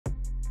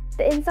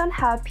The INZONE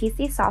Hub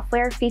PC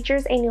software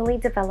features a newly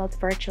developed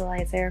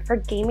virtualizer for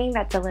gaming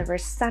that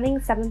delivers stunning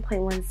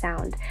 7.1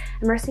 sound,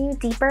 immersing you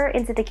deeper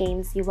into the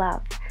games you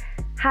love.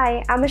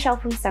 Hi, I'm Michelle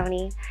from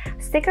Sony.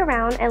 Stick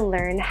around and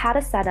learn how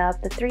to set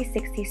up the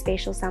 360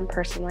 Spatial Sound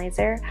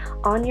Personalizer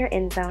on your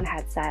INZONE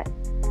headset.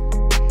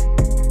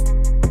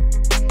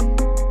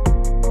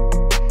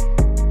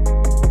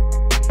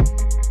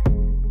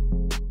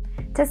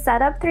 To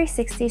set up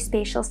 360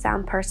 Spatial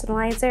Sound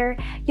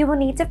Personalizer, you will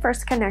need to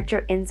first connect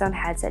your INZONE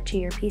headset to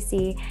your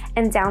PC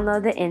and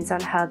download the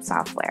INZONE Hub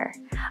software.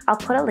 I'll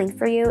put a link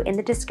for you in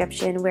the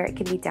description where it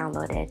can be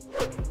downloaded.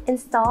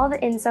 Install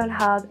the INZONE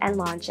Hub and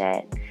launch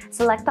it.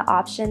 Select the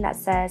option that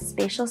says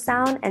Spatial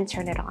Sound and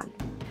turn it on.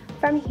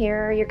 From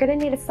here, you're going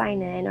to need to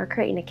sign in or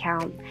create an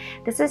account.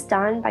 This is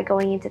done by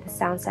going into the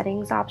sound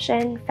settings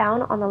option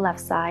found on the left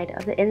side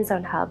of the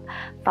INZONE Hub,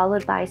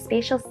 followed by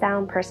Spatial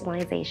Sound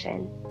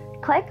Personalization.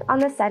 Click on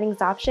the settings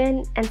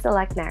option and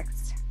select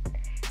next.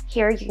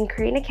 Here you can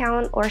create an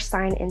account or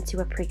sign into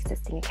a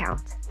pre-existing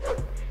account.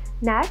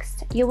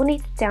 Next, you will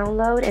need to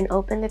download and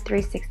open the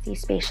 360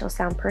 Spatial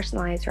Sound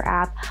Personalizer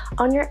app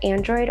on your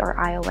Android or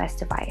iOS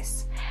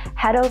device.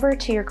 Head over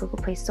to your Google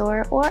Play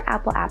Store or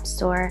Apple App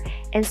Store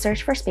and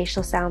search for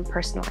Spatial Sound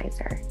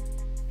Personalizer.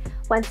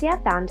 Once you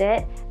have found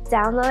it,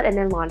 download and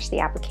then launch the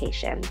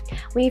application.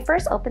 When you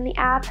first open the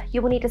app,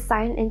 you will need to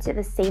sign into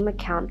the same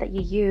account that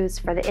you use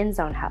for the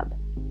INZONE Hub.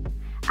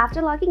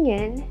 After logging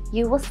in,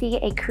 you will see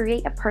a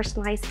Create a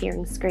Personalized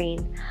Hearing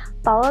screen.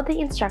 Follow the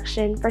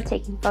instruction for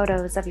taking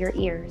photos of your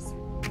ears.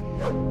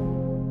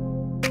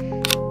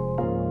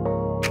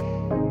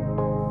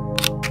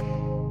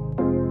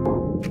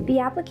 The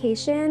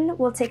application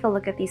will take a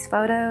look at these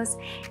photos,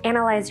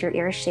 analyze your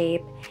ear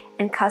shape,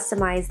 and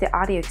customize the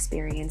audio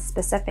experience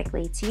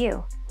specifically to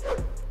you.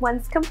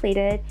 Once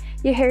completed,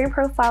 your hearing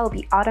profile will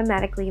be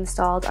automatically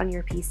installed on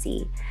your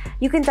PC.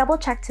 You can double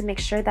check to make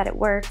sure that it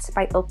worked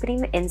by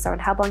opening the INZONE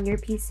Hub on your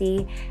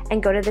PC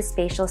and go to the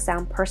Spatial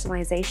Sound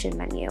Personalization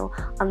menu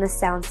on the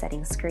sound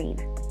settings screen.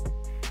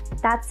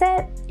 That's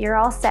it! You're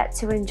all set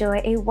to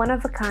enjoy a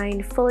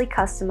one-of-a-kind, fully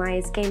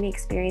customized gaming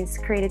experience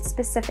created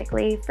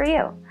specifically for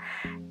you.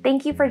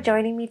 Thank you for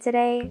joining me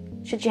today.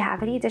 Should you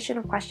have any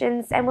additional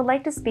questions and would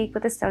like to speak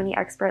with a Sony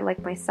expert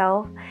like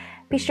myself,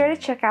 be sure to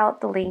check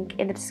out the link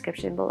in the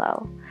description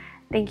below.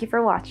 Thank you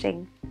for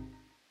watching.